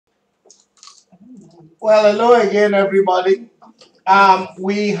Well, hello again, everybody.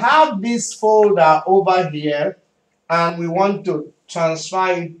 We have this folder over here, and we want to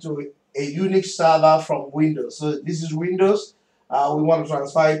transfer it to a Unix server from Windows. So this is Windows. We want to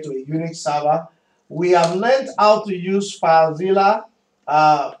transfer it to a Unix server. We have learned how to use FileZilla,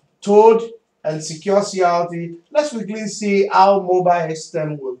 Toad, and Secure CRT. Let's quickly see how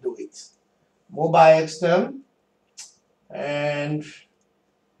MobaXterm will do it. MobaXterm, and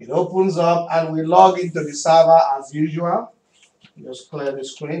it opens up, and we log into the server as usual. Just clear the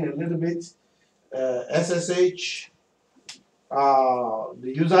screen a little bit. SSH,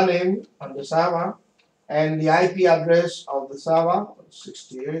 the username on the server, and the IP address of the server,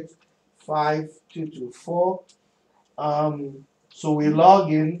 68.5.224. So we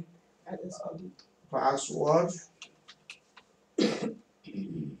log in, password. I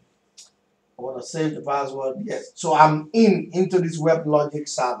want to save the password. Yes. So I'm into this WebLogic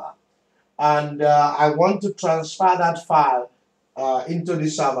server, and I want to transfer that file into the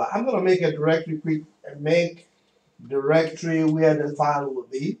server. I'm going to make a directory quick and make directory where the file will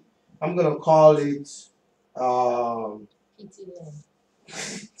be. I'm going to call it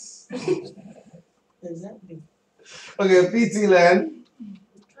Exactly. okay, ptlen.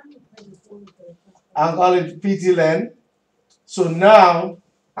 I'll call it ptlen. So now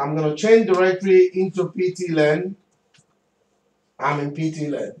I'm going to change directory into ptlen. I'm in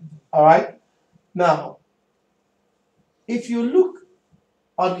ptlen. All right. Now, if you look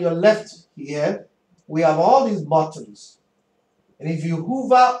on your left here, we have all these buttons. And if you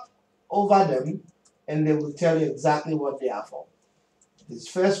hover over them, and they will tell you exactly what they are for. This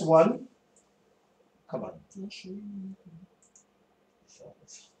first one, come on.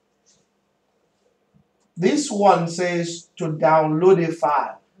 This one says to download a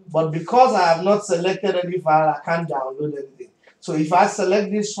file. But because I have not selected any file, I can't download anything. So if I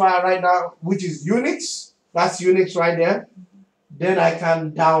select this file right now, which is Unix, that's Unix right there, then I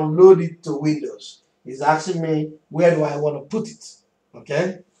can download it to Windows. It's asking me, where do I want to put it?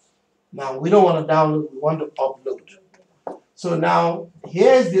 Okay? Now, we don't want to download, we want to upload. So now,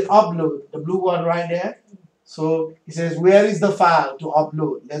 here's the upload, the blue one right there. So it says, where is the file to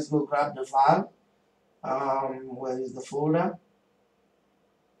upload? Let's go grab the file. Where is the folder?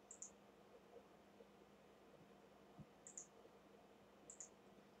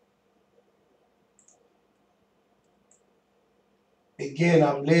 Again,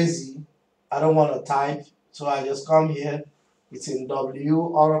 I'm lazy. I don't want to type. So I just come here. It's in W,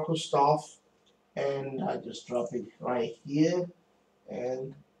 Oracle stuff. And I just drop it right here.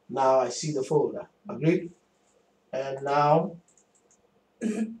 And now I see the folder. Agreed? And now,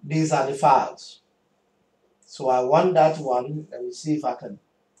 these are the files. So I want that one. Let me see if I can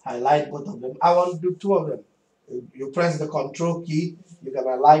highlight both of them. I want to do two of them. You press the control key, you can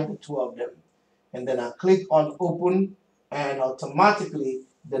highlight the two of them. And then I click on open, and automatically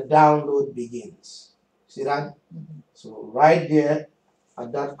the download begins. See that? So right there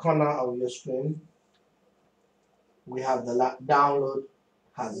at that corner of your screen, we have the download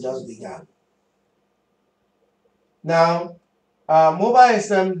has just begun. Now,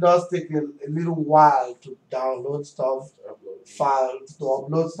 MobaXterm does take a little while to download stuff, to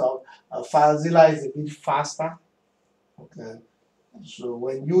upload stuff. FileZilla is a bit faster. Okay, so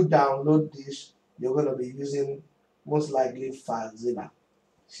when you download this, you're going to be using most likely FileZilla.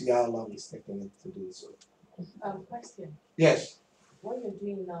 See how long it's taking it to do so. Question. Yes. What you're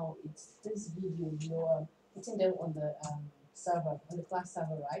doing now, it's this video, you're putting them on the server, on the class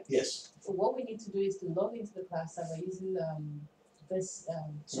server, right? Yes. So what we need to do is to log into the class server using this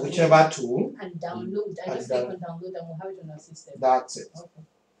whichever tool, and download. I just click on download and we'll have it on our system. That's it. Okay.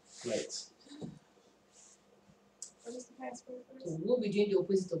 Great. What is the password? So we'll be doing the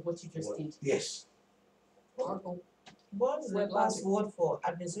opposite of what you just did. Yes. What is the password for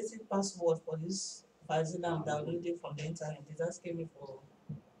administrative password for this FileZilla I'm downloading from the internet? It's asking me for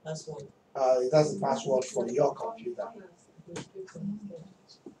password. That's the password for your computer.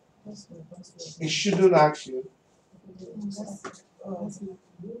 It shouldn't ask you.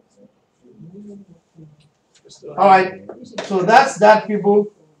 Alright, so that's that,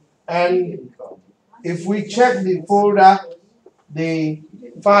 people. And if we check the folder, the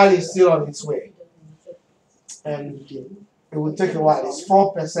file is still on its way. And it will take a while. It's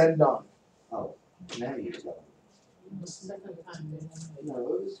 4% done. Oh, now you're done. No,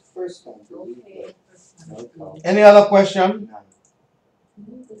 it was the first time. Any other question?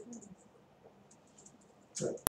 No.